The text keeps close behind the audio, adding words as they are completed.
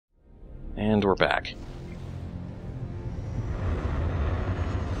And we're back.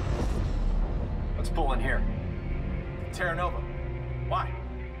 Let's pull in here. Terra Nova. Why?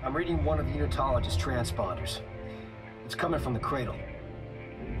 I'm reading one of the Unitologists' transponders. It's coming from the cradle.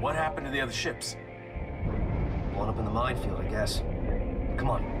 What happened to the other ships? Blown up in the minefield, I guess. Come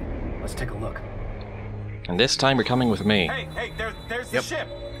on, let's take a look. And this time you're coming with me. Hey, there's the ship!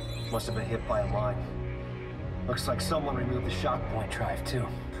 Must have been hit by a mine. Looks like someone removed the shock point drive, too.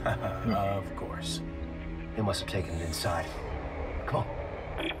 Of course. They must have taken it inside. Come on.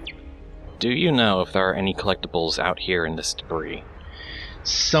 Do you know if there are any collectibles out here in this debris?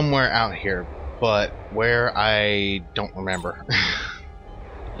 Somewhere out here, but where I don't remember.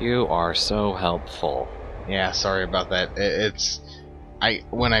 You are so helpful. Yeah, sorry about that.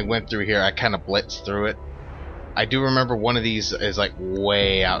 When I went through here, I kind of blitzed through it. I do remember one of these is like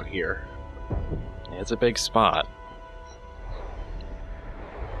way out here. It's a big spot.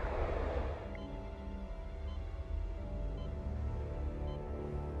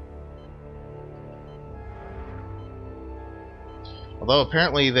 Although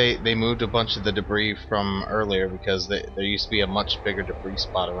apparently they moved a bunch of the debris from earlier because there used to be a much bigger debris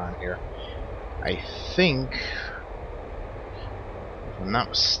spot around here. I think, if I'm not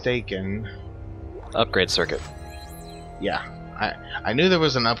mistaken... Upgrade circuit. Yeah. I knew there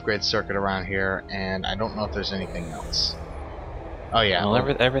was an upgrade circuit around here, and I don't know if there's anything else. Oh yeah.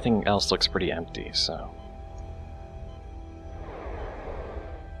 Well, everything else looks pretty empty, so...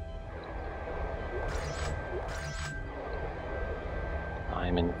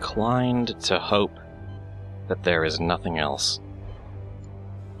 I'm inclined to hope that there is nothing else.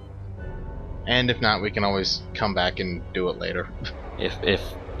 And if not, we can always come back and do it later.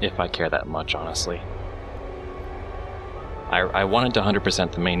 if I care that much, honestly. I wanted to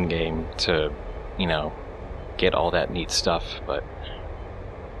 100% the main game to, you know, get all that neat stuff, but...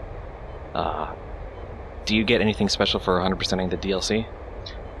 do you get anything special for 100%ing the DLC?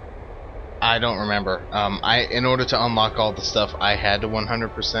 I don't remember. In order to unlock all the stuff, I had to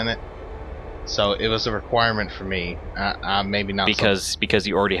 100% it. So it was a requirement for me. Maybe not. Because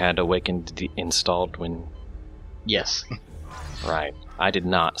you already had Awakened installed when. Yes. Right. I did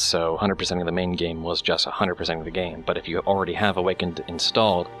not. So 100% of the main game was just 100% of the game. But if you already have Awakened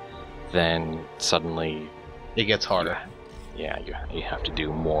installed, then suddenly it gets harder. Yeah, you have to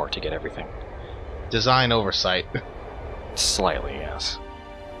do more to get everything. Design oversight. Slightly, yes.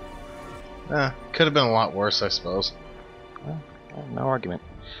 Could have been a lot worse, I suppose. Well, no argument.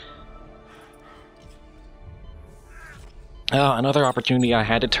 Another opportunity I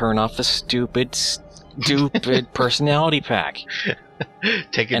had to turn off the stupid personality pack.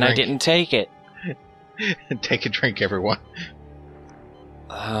 Take a and drink. I didn't take it. Take a drink, everyone.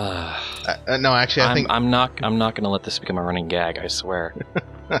 No, actually, I think I'm not going to let this become a running gag. I swear.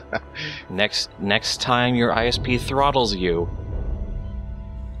 Next time your ISP throttles you.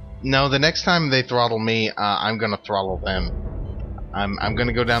 No, the next time they throttle me, I'm gonna throttle them. I'm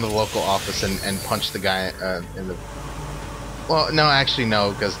gonna go down to the local office and punch the guy in the. Well, no, actually,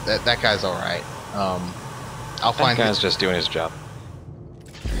 no, because that guy's all right. I'll find. That guy's just doing his job.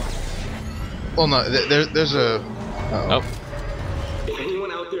 Well, no, there's a. Oh. If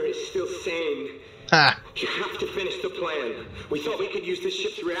anyone out there is still sane, you have to finish the plan. We thought we could use this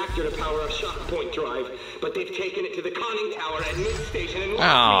ship's reactor to power our shock point drive, but they've taken it to the conning tower at mid-station and locked me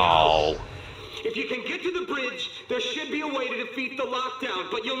out. If you can get to the bridge, there should be a way to defeat the lockdown,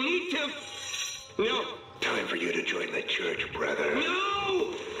 but you'll need to... No. Time for you to join the church, brother.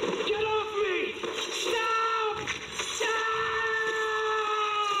 No! Get off me! Stop! Stop!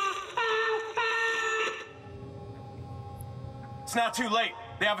 It's not too late.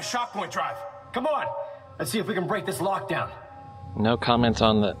 They have a shock point drive. Come on! Let's see if we can break this lockdown. No comments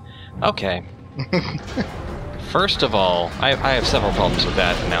on the... Okay. First of all, I have several problems with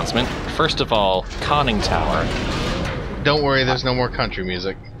that announcement. First of all, conning tower. Don't worry, there's no more country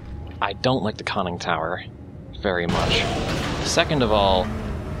music. I don't like the conning tower very much. Second of all,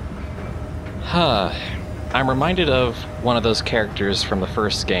 I'm reminded of one of those characters from the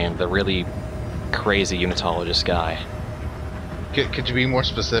first game, the really crazy Unitologist guy. Could you be more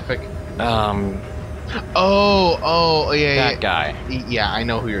specific? Yeah. That guy. Yeah, I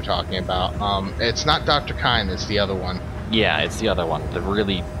know who you're talking about. It's not Dr. Kine, it's the other one. Yeah, it's the other one. The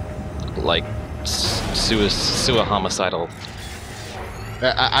really, like, homicidal.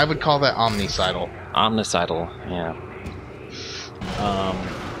 I would call that omnicidal. Omnicidal, yeah.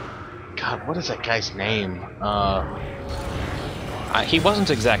 God, what is that guy's name? He wasn't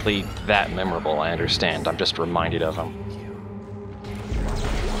exactly that memorable, I understand. I'm just reminded of him.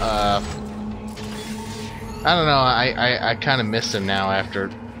 I don't know, I kind of miss him now after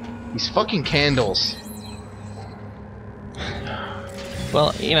These fucking candles.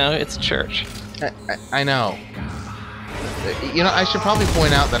 Well, you know, it's church. I know. You know, I should probably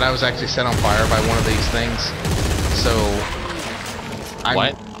point out that I was actually set on fire by one of these things. So...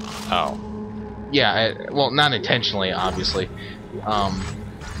 What? Oh. Yeah, well, not intentionally, obviously.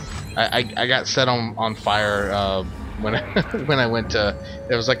 I got set on fire when when I went to...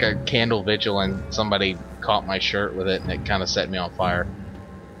 There was like a candle vigil and somebody caught my shirt with it and it kind of set me on fire.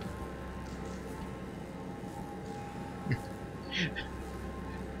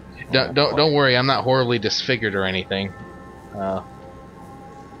 Don't worry, I'm not horribly disfigured or anything. I'm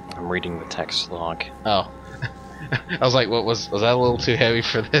reading the text log. Oh. I was like, what was that a little too heavy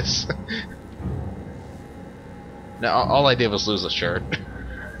for this? No, all I did was lose a shirt.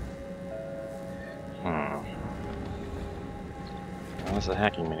 Well, it's a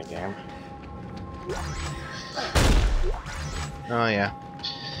hacking minigame. Oh yeah.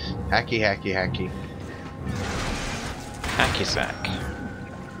 Hacky, hacky, hacky. Hacky sack.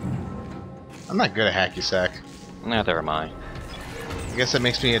 I'm not good at hacky sack. Neither am I. I guess that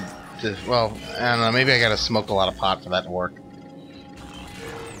makes me well, I don't know, maybe I gotta smoke a lot of pot for that to work.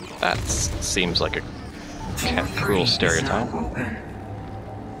 That seems like a cruel stereotype.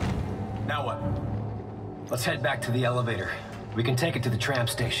 Now what? Let's head back to the elevator. We can take it to the tram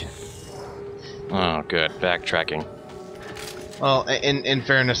station. Oh, good. Backtracking. Well, in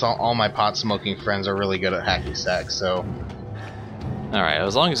fairness, all my pot smoking friends are really good at hacky sack, so... Alright,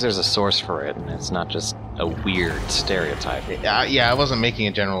 as long as there's a source for it, and it's not just a weird stereotype. Yeah, I wasn't making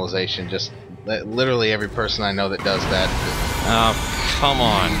a generalization, just literally every person I know that does that. Oh, come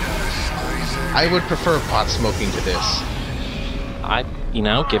on. I would prefer pot smoking to this. You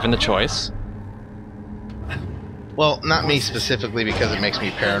know, given the choice. Well, not me specifically because it makes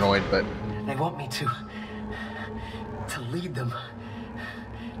me paranoid, but... They want me to lead them.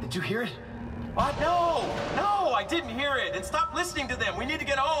 Did you hear it? What? No! No, I didn't hear it! And stop listening to them! We need to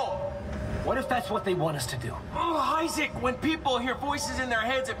get home! What if that's what they want us to do? Oh, Isaac, when people hear voices in their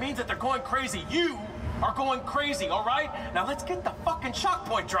heads, it means that they're going crazy. You are going crazy, alright? Now let's get the fucking shock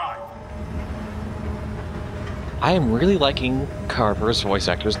point drive! I am really liking Carver's voice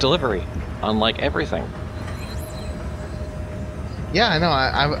actor's delivery, unlike everything. Yeah, I know.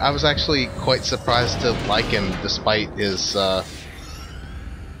 I was actually quite surprised to like him despite his...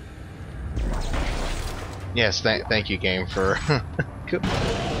 Yes, thank you, game, for...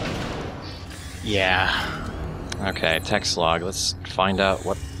 Yeah. Okay, text log. Let's find out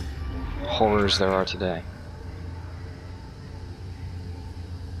what horrors there are today.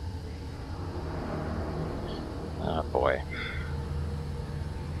 Oh boy.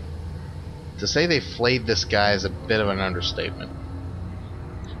 To say they flayed this guy is a bit of an understatement.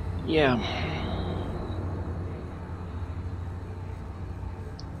 Yeah.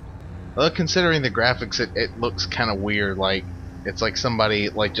 Well, considering the graphics, it looks kind of weird. Like it's like somebody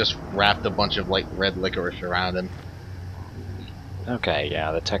just wrapped a bunch of like red licorice around him. Okay,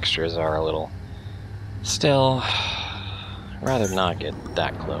 yeah, the textures are a little... Still, rather not get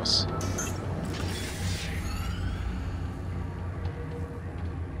that close.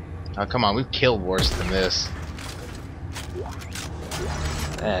 Oh, come on, we've killed worse than this.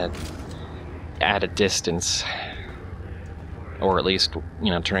 At a distance. Or at least, you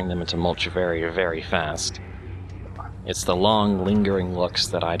know, turning them into mulch very, very fast. It's the long, lingering looks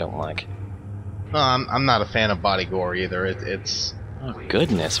that I don't like. Well, I'm not a fan of body gore either. It's... Oh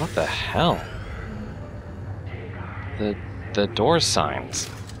goodness, what the hell? The door signs.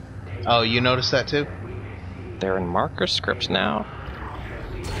 Oh, you noticed that too? They're in marker script now.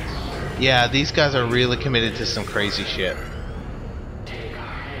 Yeah, these guys are really committed to some crazy shit.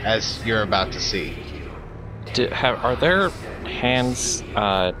 As you're about to see. Are their hands,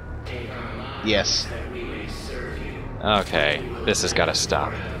 Yes. Okay, this has got to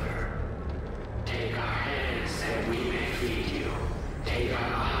stop.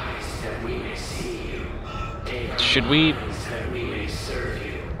 Should we...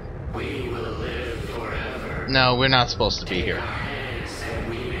 No, we're not supposed to be here.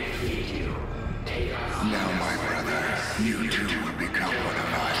 Now, my brother, you too will become one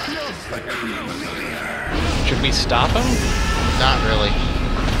of us, a true believer. Should we stop him? Not really.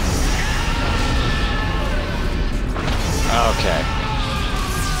 Okay.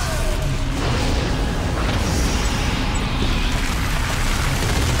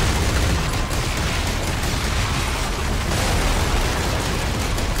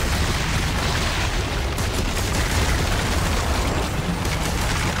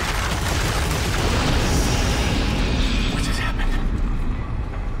 What just happened?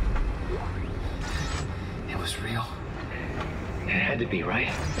 It was real. It had to be,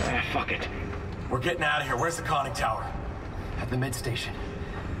 right? Fuck it. We're getting out of here. Where's the conning tower? At the mid-station.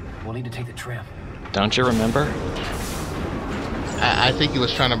 We'll need to take the tram. Don't you remember? I think he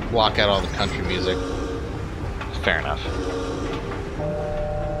was trying to block out all the country music. Fair enough.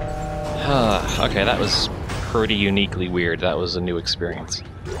 Okay, that was pretty uniquely weird. That was a new experience.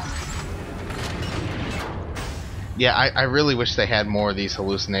 Yeah, I really wish they had more of these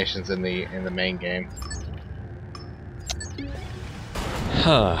hallucinations in the main game.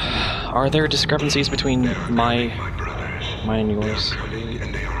 Are there discrepancies between mine and yours?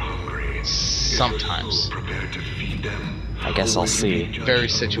 Sometimes. I guess I'll see. Very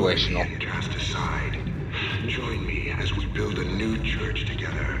situational. Join me as we build a new church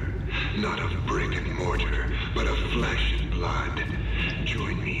together. Not of brick and mortar, but of flesh and blood.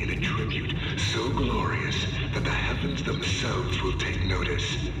 Join me in a tribute so glorious that the heavens themselves will take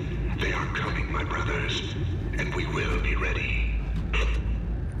notice. They are coming, my brothers, and we will be ready.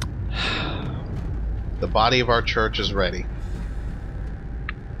 The body of our church is ready.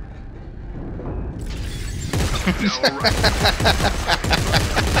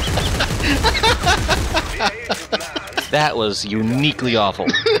 That was uniquely awful.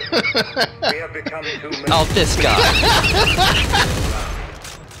 Oh, this guy.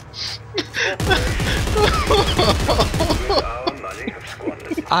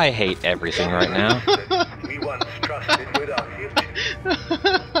 I hate everything right now.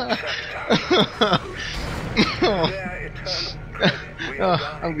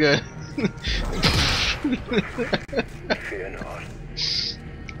 Oh, I'm good.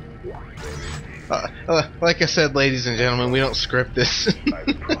 Like I said, ladies and gentlemen, we don't script this.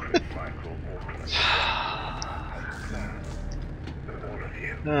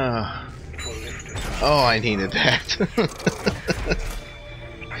 Oh, I needed that.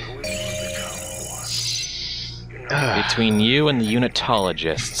 Between you and the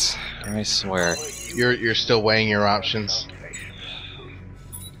Unitologists, I swear. You're still weighing your options.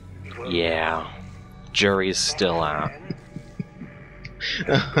 Yeah, jury's still out.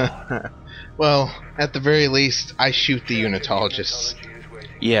 Well, at the very least, I shoot the Unitologists.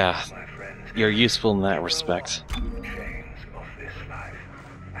 Yeah, you're useful in that respect.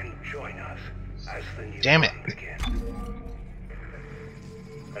 Damn it.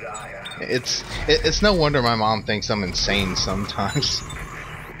 It's no wonder my mom thinks I'm insane sometimes.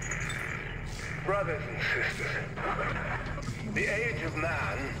 Brothers and sisters, the age of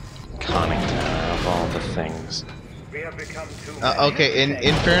man. Conning tower of all the things. We have become too Okay,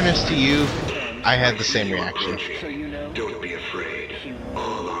 in fairness to you, I had the same reaction. Don't be afraid.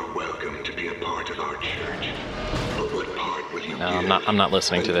 All are welcome to be a part of our church. But what part will you No, I'm not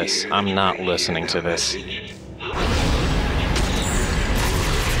listening to this. I'm not listening to this.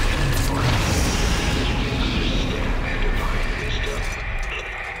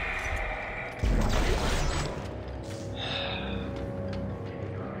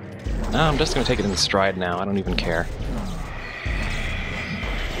 No, I'm just gonna take it in stride now. I don't even care.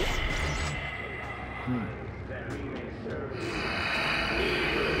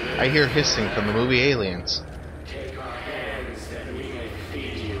 I hear hissing from the movie Aliens. Take our hands that we may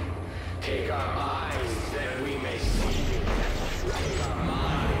feed you. Take our eyes that we may see you. Take our minds that we may serve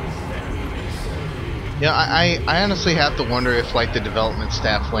you. Yeah, I honestly have to wonder if, like, the development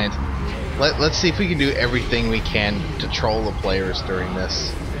staff went, let's see if we can do everything we can to troll the players during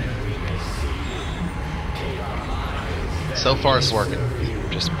this. So far it's working.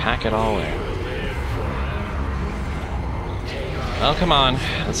 Just pack it all in. Oh, come on.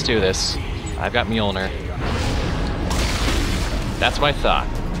 Let's do this. I've got Mjolnir. That's what I thought.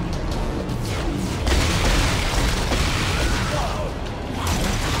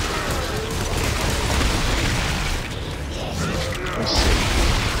 Let's see.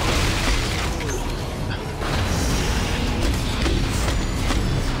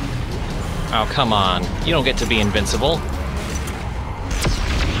 Oh, come on. You don't get to be invincible.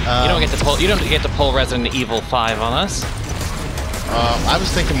 You don't get to pull Resident Evil 5 on us. I was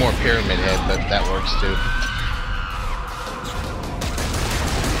thinking more Pyramid Head, but that works too.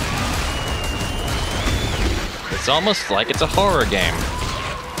 It's almost like it's a horror game.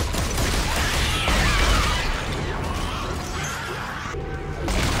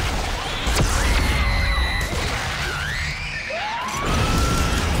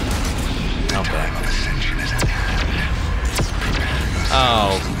 Okay.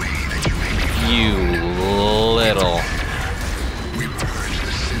 Oh, you little...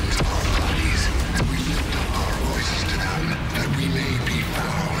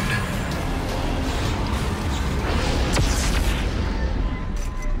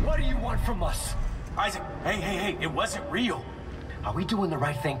 From us. Isaac, hey, it wasn't real. Are we doing the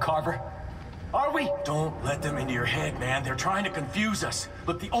right thing, Carver? Are we? Don't let them into your head, man. They're trying to confuse us.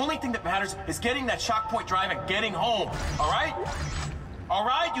 Look, the only thing that matters is getting that shock point drive and getting home. All right? All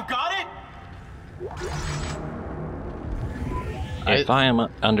right, you got it? If I am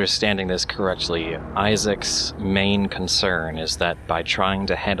understanding this correctly, Isaac's main concern is that by trying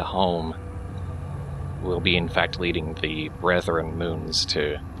to head home, we'll be in fact leading the Brethren moons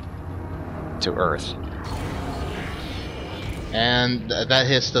to Earth. And that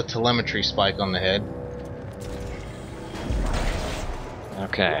hits the telemetry spike on the head.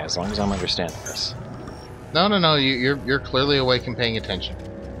 Okay, as long as I'm understanding this. No, you're clearly awake and paying attention.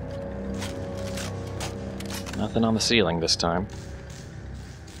 Nothing on the ceiling this time.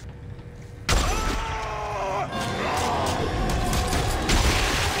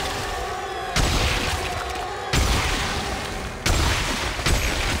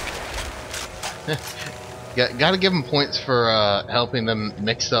 Gotta give them points for helping them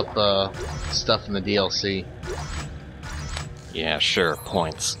mix up stuff in the DLC. Yeah, sure,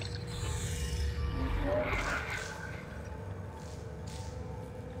 points.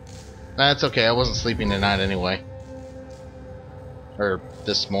 That's okay, I wasn't sleeping tonight anyway. Or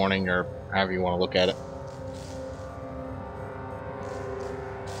this morning, or however you want to look at it.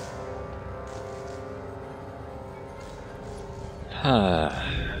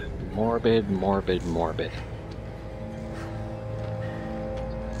 Morbid, morbid, morbid.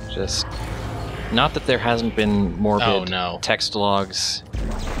 Just... Not that there hasn't been morbid text logs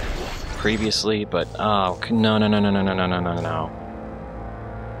previously, but... Oh, no.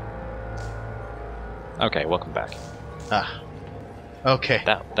 Okay, welcome back. Okay.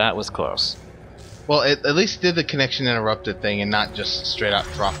 That was close. Well, it at least did the connection interrupted thing and not just straight out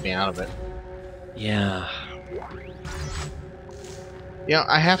drop me out of it. Yeah. You know,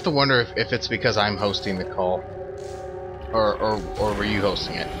 I have to wonder if it's because I'm hosting the call. Or were you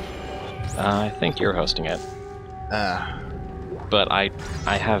hosting it? I think you're hosting it. But I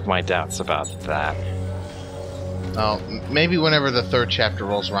have my doubts about that. Oh, maybe whenever the third chapter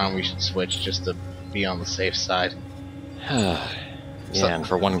rolls around we should switch just to be on the safe side. Yeah, and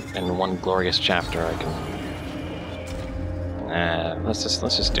for one glorious chapter I can... let's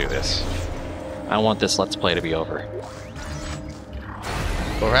just do this. I want this Let's Play to be over.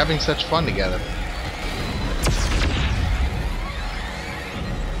 We're having such fun together.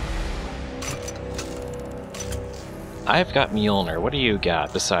 I've got Mjolnir. What do you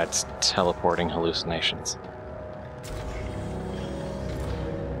got besides teleporting hallucinations?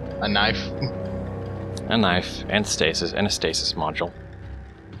 A knife. A knife and stasis and a stasis module.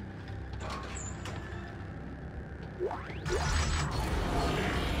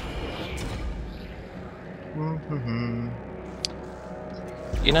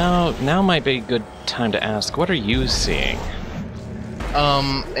 You know, now might be a good time to ask, what are you seeing?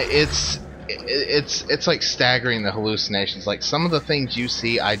 It's like staggering, the hallucinations. Like, some of the things you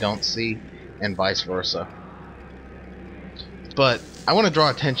see I don't see, and vice versa. But I want to draw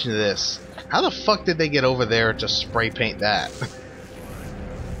attention to this. How the fuck did they get over there to spray paint that?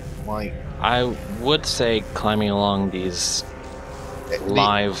 Like, I would say climbing along these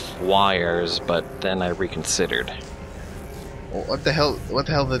live wires, but then I reconsidered. What the hell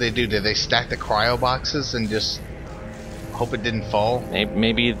did they do? Did they stack the cryo boxes and just hope it didn't fall?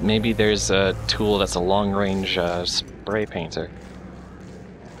 Maybe there's a tool that's a long-range spray painter.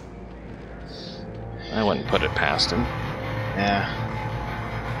 I wouldn't put it past him. Yeah.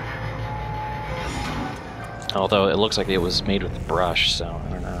 Although it looks like it was made with a brush, so I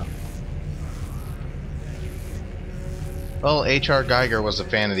don't know. Well, H.R. Geiger was a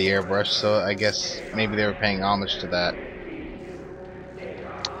fan of the airbrush, so I guess maybe they were paying homage to that.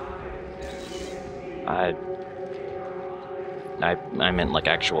 I meant like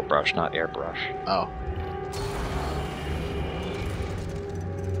actual brush, not airbrush. Oh.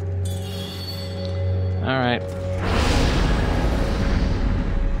 Alright.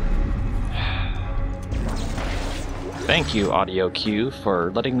 Thank you, audio cue,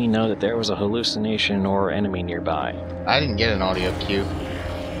 for letting me know that there was a hallucination or enemy nearby. I didn't get an audio cue.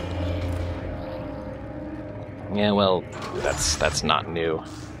 Yeah, well, that's not new.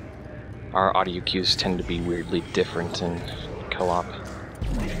 Our audio cues tend to be weirdly different in co-op.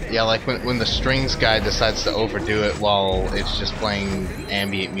 Yeah, like when the strings guy decides to overdo it while it's just playing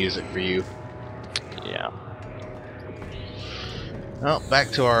ambient music for you. Yeah. Well,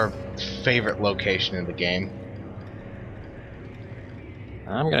 back to our favorite location in the game.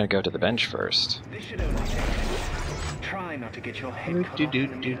 I'm gonna go to the bench first. This should only take a minute. Try not to get your head caught up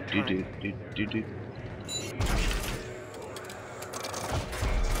in the time.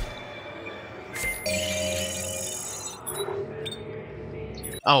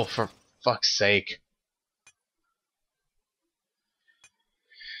 Oh, for fuck's sake.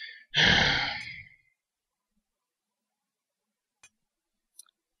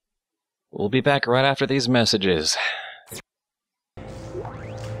 We'll be back right after these messages.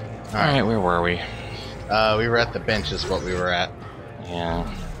 Alright, where were we? We were at the bench is what we were at.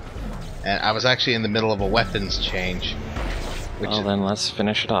 Yeah. And I was actually in the middle of a weapons change. Well, then let's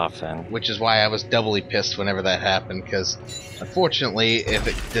finish it off, then. Which is why I was doubly pissed whenever that happened, because unfortunately, if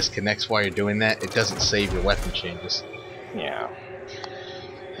it disconnects while you're doing that, it doesn't save your weapon changes. Yeah.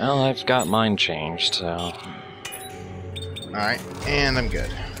 Well, I've got mine changed, so... Alright, and I'm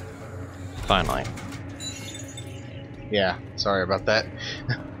good. Finally. Yeah, sorry about that.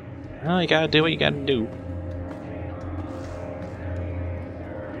 Well, you gotta do what you gotta do.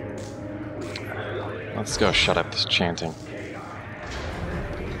 Let's go shut up this chanting.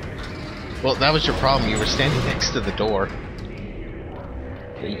 Well, that was your problem. You were standing next to the door.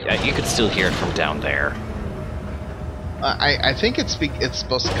 You could still hear it from down there. I think it's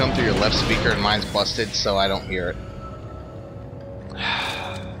supposed to come through your left speaker, and mine's busted, so I don't hear it.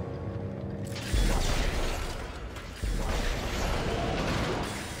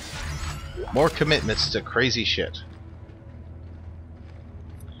 More commitments to crazy shit.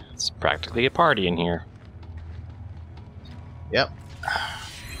 It's practically a party in here. Yep.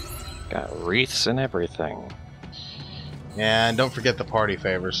 Got wreaths and everything. And don't forget the party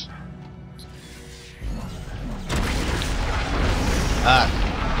favors.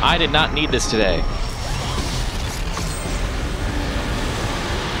 I did not need this today.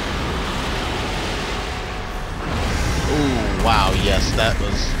 Ooh, wow, yes, that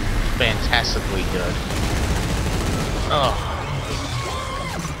was fantastically good. Oh.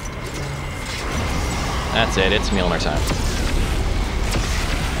 That's it, it's Mjolnir time.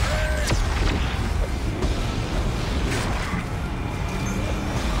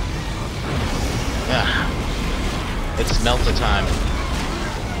 It's melta time.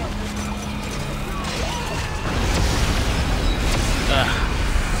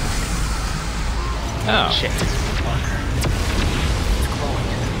 Oh. Shit.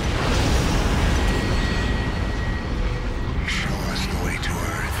 Show us the way to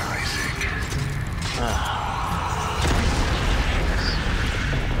Earth, Isaac.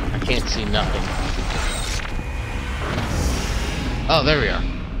 I can't see nothing. Oh, there we are.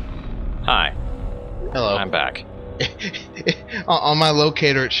 Hi. Hello. I'm back. On my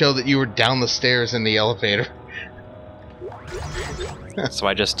locator, it showed that you were down the stairs in the elevator. So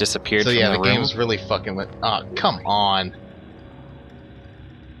I just disappeared So from yeah, the the room? game's really fucking with... Oh, come on.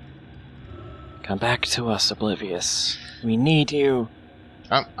 Come back to us, Oblivious. We need you.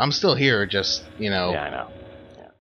 I'm still here, just, you know... Yeah, I know.